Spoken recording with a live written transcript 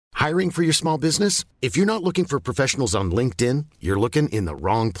Hiring for your small business? If you're not looking for professionals on LinkedIn, you're looking in the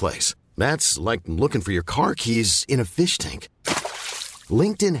wrong place. That's like looking for your car keys in a fish tank.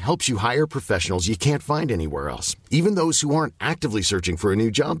 LinkedIn helps you hire professionals you can't find anywhere else, even those who aren't actively searching for a new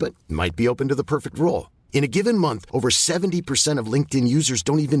job but might be open to the perfect role. In a given month, over 70% of LinkedIn users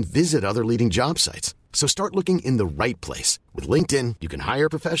don't even visit other leading job sites. So start looking in the right place. With LinkedIn, you can hire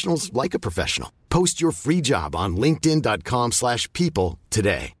professionals like a professional. Post your free job on linkedin.com/people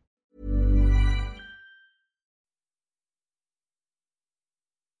today.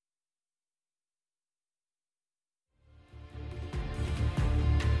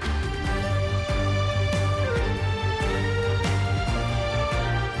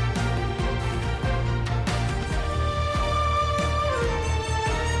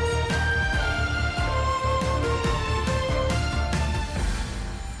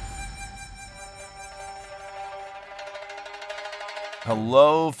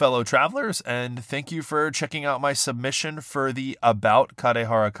 Hello, fellow travelers, and thank you for checking out my submission for the About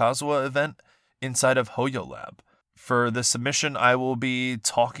Kaedehara Kazuha event inside of Hoyo Lab. For this submission, I will be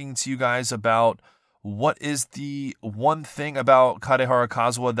talking to you guys about what is the one thing about Kaedehara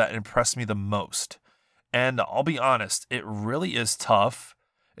Kazuha that impressed me the most. And I'll be honest, it really is tough,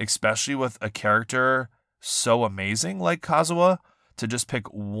 especially with a character so amazing like Kazuha, to just pick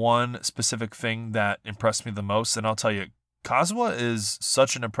one specific thing that impressed me the most. And I'll tell you, Kazuha is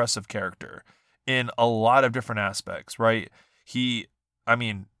such an impressive character in a lot of different aspects, right? You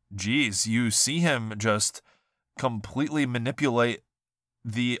see him just completely manipulate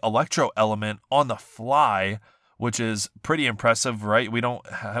the electro element on the fly, which is pretty impressive, right?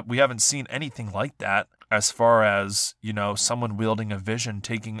 We haven't seen anything like that as far as, someone wielding a vision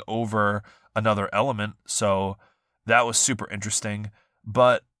taking over another element. So that was super interesting,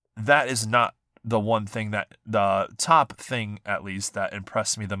 but that is not the one thing the top thing, at least, that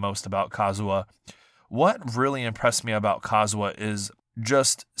impressed me the most about Kazuha. What really impressed me about Kazuha is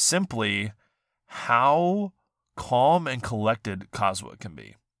just simply how calm and collected Kazuha can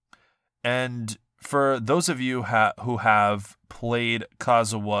be. And for those of you who have played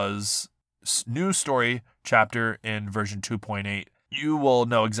Kazuha's new story chapter in version 2.8, you will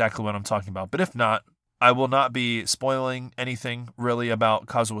know exactly what I'm talking about. But if not, I will not be spoiling anything really about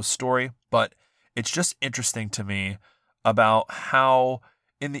Kazuha's story, but it's just interesting to me about how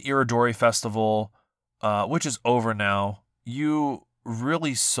in the Iridori Festival, which is over now, you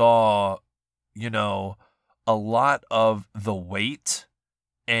really saw, a lot of the weight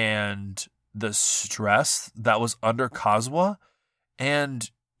and the stress that was under Kazuha.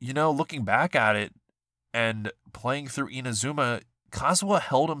 And, looking back at it and playing through Inazuma, Kazuha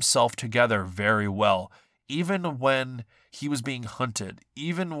held himself together very well, even when he was being hunted,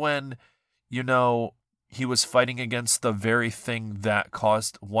 even when he was fighting against the very thing that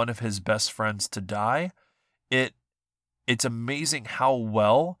caused one of his best friends to die. It's amazing how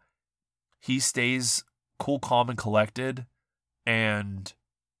well he stays cool, calm, and collected, and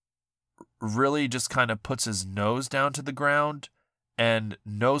really just kind of puts his nose down to the ground and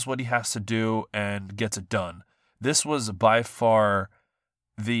knows what he has to do and gets it done. This was by far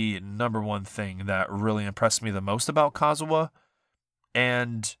the number one thing that really impressed me the most about Kazuha,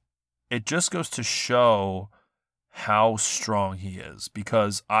 and it just goes to show how strong he is,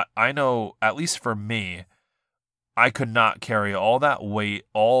 because I know, at least for me, I could not carry all that weight,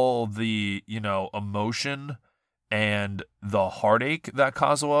 all the, emotion and the heartache that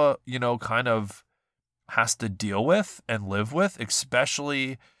Kazuha, kind of has to deal with and live with,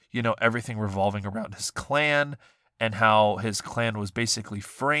 especially, everything revolving around his clan and how his clan was basically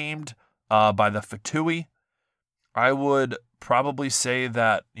framed by the Fatui. I would probably say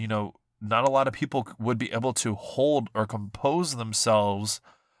that, not a lot of people would be able to hold or compose themselves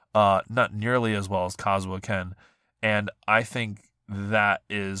not nearly as well as Kazuha can. And I think that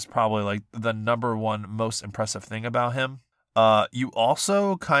is probably like the number one most impressive thing about him. You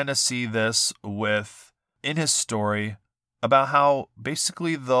also kind of see this in his story about how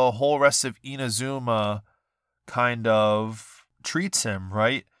basically the whole rest of Inazuma kind of treats him,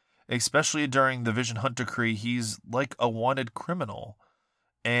 right? Especially during the Vision Hunt Decree, he's like a wanted criminal.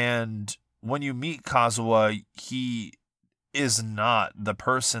 And when you meet Kazuha, he is not the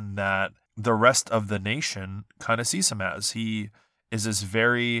person that the rest of the nation kind of sees him as. He is this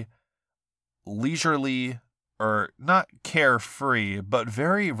very leisurely, or not carefree, but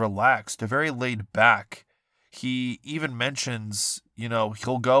very relaxed, very laid back. He even mentions,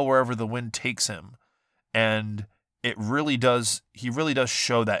 he'll go wherever the wind takes him. And he really does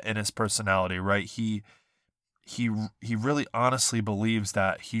show that in his personality, right? He really honestly believes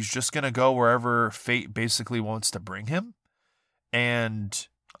that he's just going to go wherever fate basically wants to bring him. And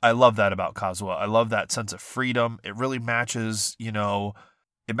I love that about Kazuha. I love that sense of freedom. It really matches,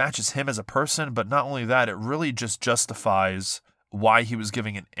 it matches him as a person, but not only that, it really just justifies why he was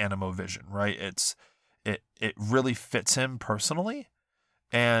giving an animo vision, right? It really fits him personally.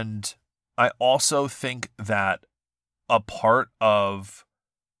 And I also think that a part of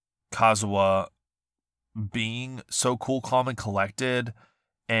Kazuha being so cool, calm, and collected,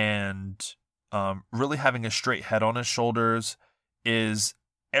 and really having a straight head on his shoulders is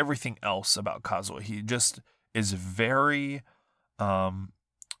everything else about Kazuha. He just is very,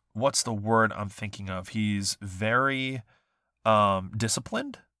 what's the word I'm thinking of? He's very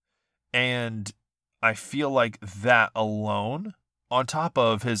disciplined, and I feel like that alone, on top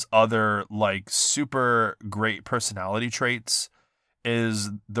of his other like super great personality traits, is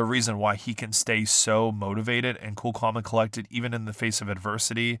the reason why he can stay so motivated and cool, calm, and collected, even in the face of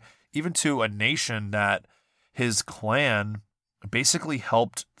adversity, even to a nation that his clan basically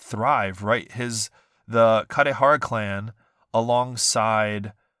helped thrive, right? The Kaedehara clan,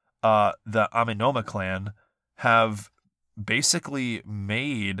 alongside the Aminoma clan, have basically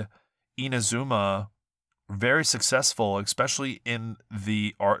made Inazuma very successful, especially in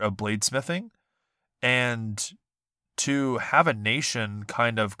the art of bladesmithing. And to have a nation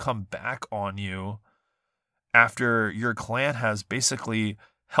kind of come back on you after your clan has basically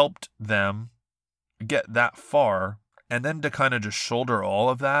helped them get that far, and then to kind of just shoulder all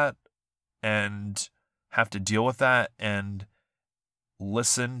of that and have to deal with that and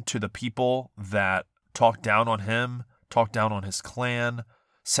listen to the people that talked down on him, talked down on his clan,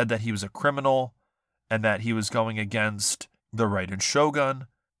 said that he was a criminal and that he was going against the Raiden Shogun.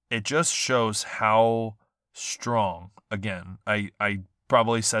 It just shows how strong, again, I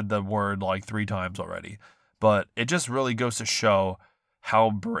probably said the word like 3 times already, but it just really goes to show how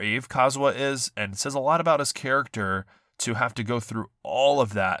brave Kazuha is, and it says a lot about his character to have to go through all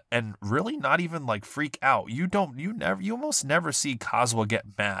of that and really not even like freak out. You almost never see Kazuha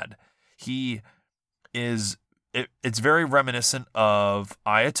get mad. It's very reminiscent of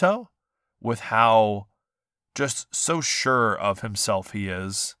Ayato, with how just so sure of himself he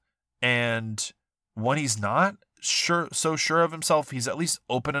is. And when he's not so sure of himself, he's at least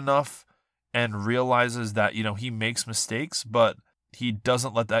open enough and realizes that, he makes mistakes, but he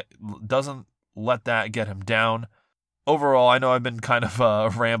doesn't let that get him down. Overall, I know I've been kind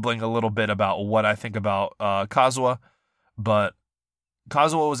of rambling a little bit about what I think about Kazuha, but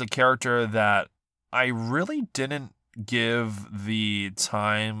Kazuha was a character that I really didn't give the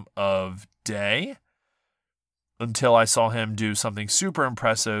time of day until I saw him do something super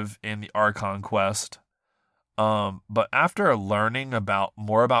impressive in the Archon quest. But after learning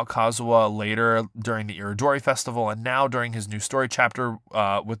more about Kazuha later during the Iridori Festival, and now during his new story chapter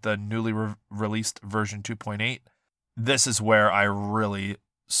with the newly released version 2.8, this is where I really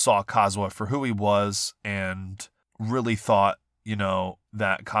saw Kazuha for who he was, and really thought,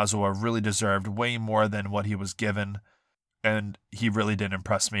 that Kazuha really deserved way more than what he was given. And he really did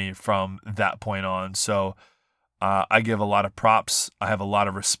impress me from that point on. So I give a lot of props. I have a lot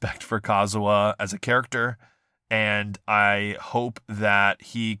of respect for Kazuha as a character. And I hope that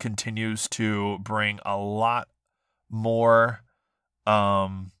he continues to bring a lot more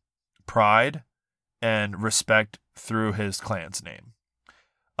pride and respect through his clan's name.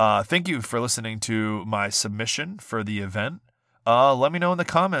 Thank you for listening to my submission for the event. Let me know in the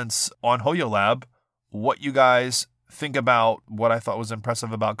comments on Hoyo Lab what you guys think about what I thought was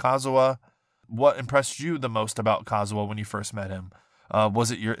impressive about Kazuha. What impressed you the most about Kazuha when you first met him?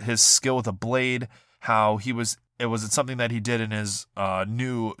 Was it his skill with a blade? Was it something that he did in his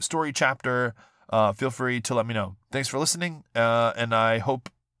new story chapter? Feel free to let me know. Thanks for listening, and I hope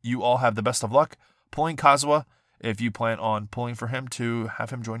you all have the best of luck pulling Kazuha if you plan on pulling for him to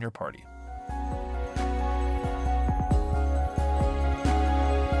have him join your party.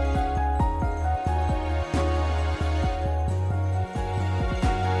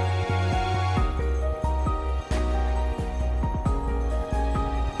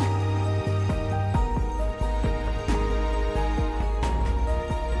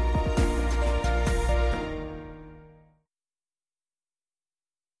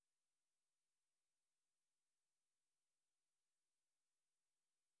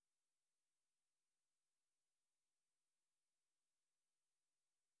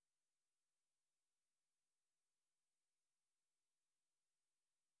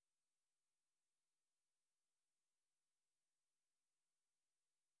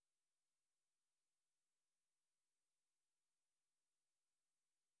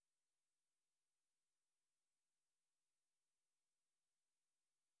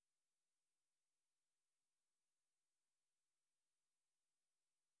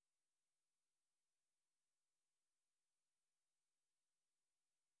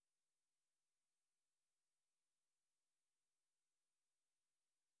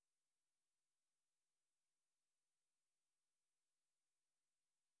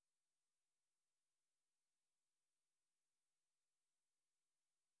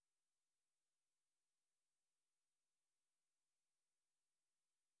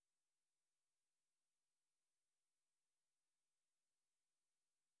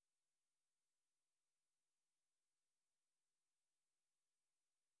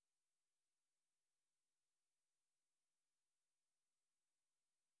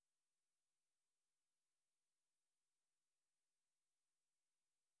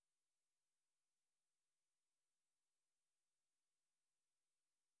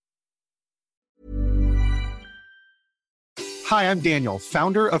 Hi, I'm Daniel,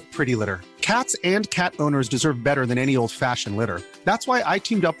 founder of Pretty Litter. Cats and cat owners deserve better than any old-fashioned litter. That's why I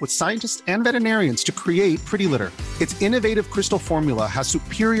teamed up with scientists and veterinarians to create Pretty Litter. Its innovative crystal formula has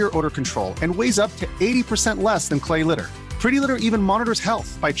superior odor control and weighs up to 80% less than clay litter. Pretty Litter even monitors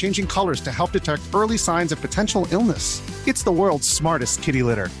health by changing colors to help detect early signs of potential illness. It's the world's smartest kitty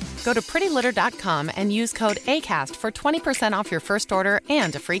litter. Go to prettylitter.com and use code ACAST for 20% off your first order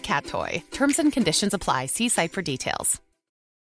and a free cat toy. Terms and conditions apply. See site for details.